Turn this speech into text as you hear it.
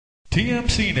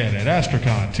TMCnet at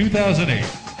Astrocon 2008.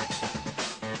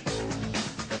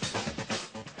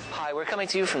 Hi, we're coming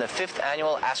to you from the 5th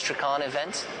annual Astrocon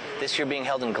event, this year being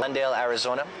held in Glendale,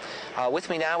 Arizona. With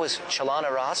me now is Chalan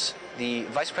Aras, the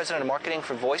Vice President of Marketing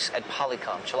for Voice at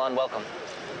Polycom. Chalan, welcome.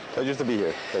 Pleasure to be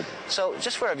here. Thank you. So,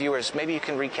 just for our viewers, maybe you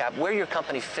can recap where your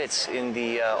company fits in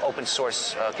the open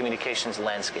source communications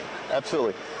landscape.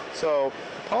 Absolutely. So,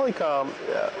 Polycom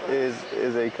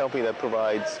is a company that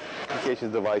provides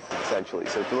communications devices, essentially.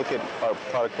 So, if you look at our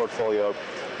product portfolio,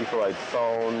 we provide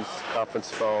phones,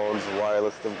 conference phones,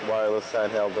 wireless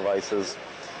handheld devices,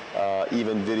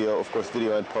 even video, of course,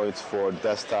 video endpoints for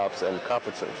desktops and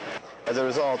conference rooms. As a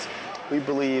result, we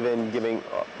believe in giving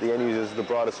the end users the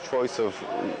broadest choice of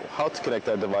how to connect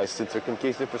our devices into their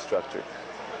communication infrastructure.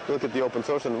 If you look at the open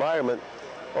source environment,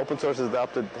 open source has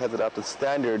adopted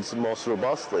standards most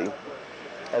robustly.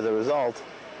 As a result,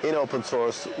 in open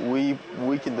source, we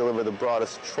can deliver the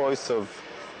broadest choice of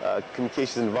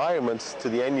communications environments to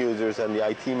the end users and the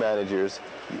IT managers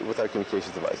with our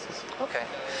communications devices. Okay.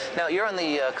 Now, you're on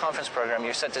the conference program.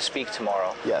 You're set to speak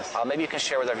tomorrow. Yes. Maybe you can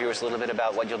share with our viewers a little bit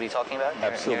about what you'll be talking about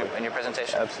in your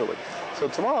presentation. Absolutely. So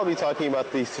tomorrow I'll be talking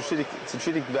about the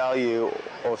strategic value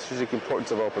or strategic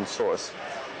importance of open source.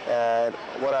 And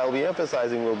what I'll be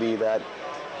emphasizing will be that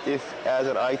if, as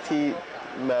an IT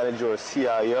manager or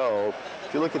CIO,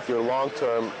 if you look at your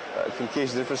long-term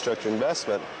communications infrastructure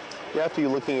investment, you have to be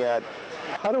looking at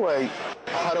how do I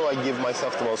give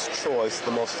myself the most choice,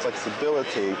 the most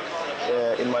flexibility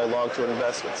in my long-term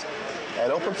investments.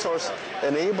 And open source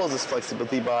enables this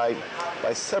flexibility by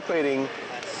separating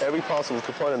every possible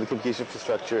component of the communication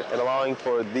infrastructure and allowing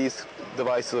for these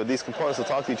devices or these components to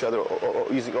talk to each other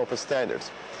or using open standards.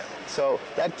 So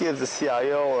that gives the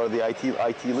CIO or the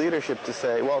IT leadership to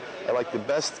say, well, I like the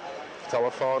best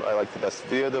telephone, I like the best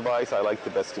video device, I like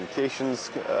the best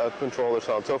communications controller,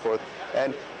 so on and so forth.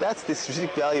 And that's the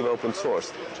strategic value of open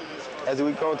source. As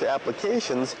we go into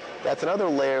applications, that's another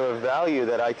layer of value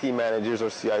that IT managers or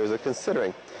CIOs are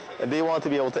considering. And they want to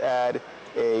be able to add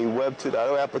a Web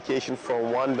 2.0 application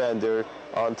from one vendor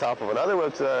on top of another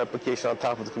Web 2.0 application on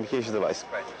top of the communication device.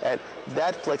 Right. And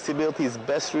that flexibility is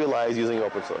best realized using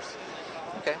open source.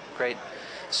 Okay, great.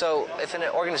 So if an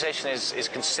organization is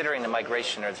considering the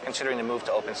migration or considering the move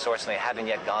to open source and they haven't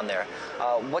yet gone there,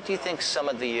 what do you think some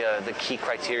of the key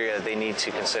criteria they need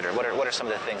to consider? What are some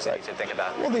of the things they need to think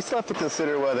about? Well, they still have to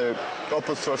consider whether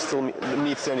open source still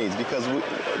meets their needs, because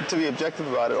to be objective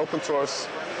about it, open source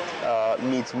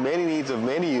meets many needs of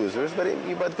many users,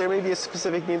 but there may be a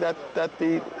specific need that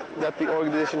the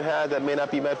organization has that may not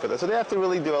be met for that. So they have to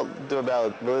really do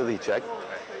a validity check.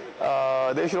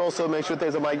 They should also make sure that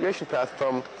there's a migration path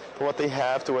from what they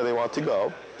have to where they want to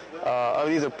go. I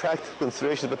mean, these are practical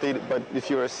considerations, but if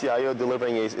you're a CIO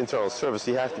delivering an internal service,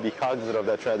 you have to be cognizant of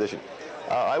that transition.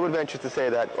 I would venture to say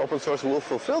that open source will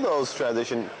fulfill those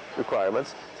transition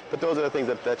requirements, but those are the things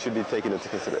that should be taken into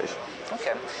consideration.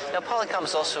 Okay. Now, Polycom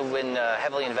has also been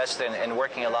heavily invested in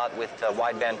working a lot with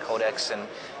wideband codecs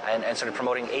and sort of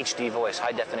promoting HD voice,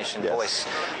 high-definition voice.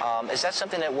 Is that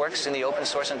something that works in the open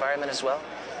source environment as well?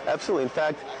 Absolutely. In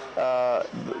fact,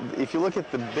 if you look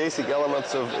at the basic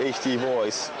elements of HD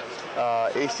voice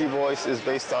is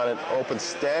based on an open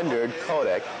standard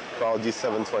codec called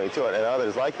G722 and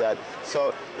others like that.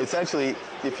 So essentially,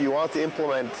 if you want to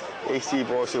implement HD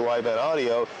voice or wideband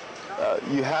audio,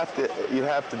 you have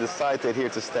to decide to adhere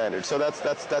to standards. So that's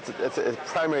a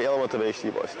primary element of HD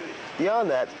voice.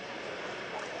 Beyond that,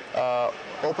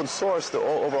 open source, the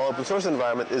overall open source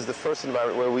environment is the first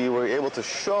environment where we were able to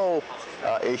show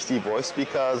HD voice,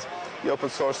 because the open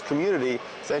source community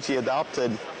essentially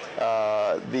adopted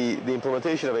the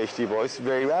implementation of HD voice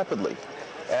very rapidly.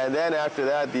 And then after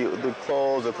that, the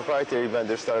closed or proprietary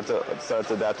vendors started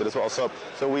to adapt it as well. So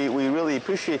we really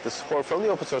appreciate the support from the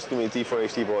open source community for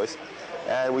HD voice,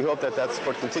 and we hope that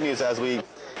support continues as we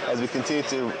continue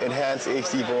to enhance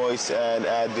HD voice and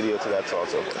add video to that, so on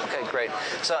and so forth. Okay, great.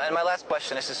 So, and my last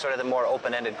question, this is sort of the more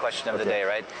open-ended question of the day,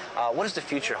 right? What does the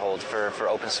future hold for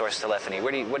open source telephony?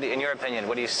 In your opinion,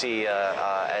 what do you see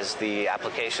as the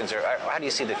applications, or how do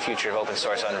you see the future of open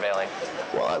source unveiling?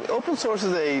 Well, open source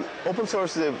is a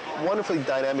wonderfully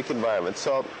dynamic environment.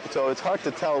 So it's hard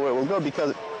to tell where it will go,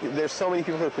 because there's so many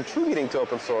people who are contributing to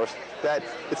open source that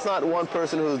it's not one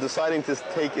person who's deciding to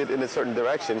take it in a certain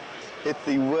direction. It's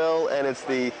the will and it's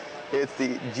the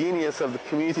genius of the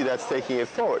community that's taking it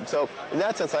forward. So in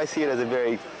that sense, I see it as a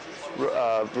very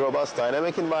robust,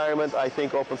 dynamic environment. I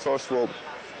think open source will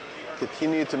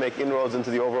continue to make inroads into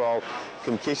the overall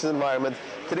communications environment.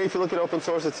 Today, if you look at open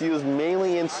source, it's used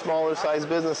mainly in smaller sized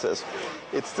businesses.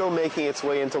 It's still making its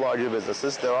way into larger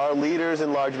businesses. There are leaders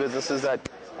in large businesses that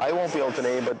I won't be able to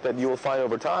name, but that you will find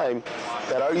over time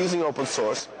that are using open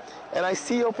source. And I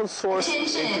see open source in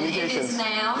communications. It is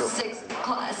now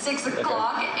 6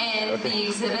 o'clock, and the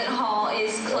exhibit hall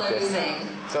is closing.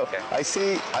 So I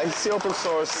see open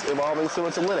source evolving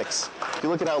similar to Linux. If you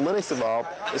look at how Linux evolved,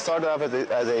 it started off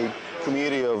as a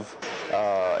community of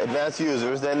advanced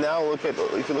users. Then now if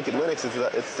you look at Linux,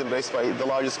 it's embraced by the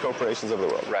largest corporations of the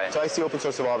world. Right. So I see open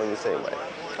source evolving the same way.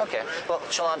 Okay. Well,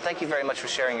 Chalan, thank you very much for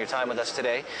sharing your time with us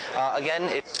today.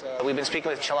 Again, we've been speaking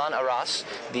with Chalan Aras,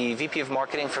 the VP of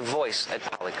Marketing for Voice at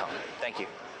Polycom. Thank you.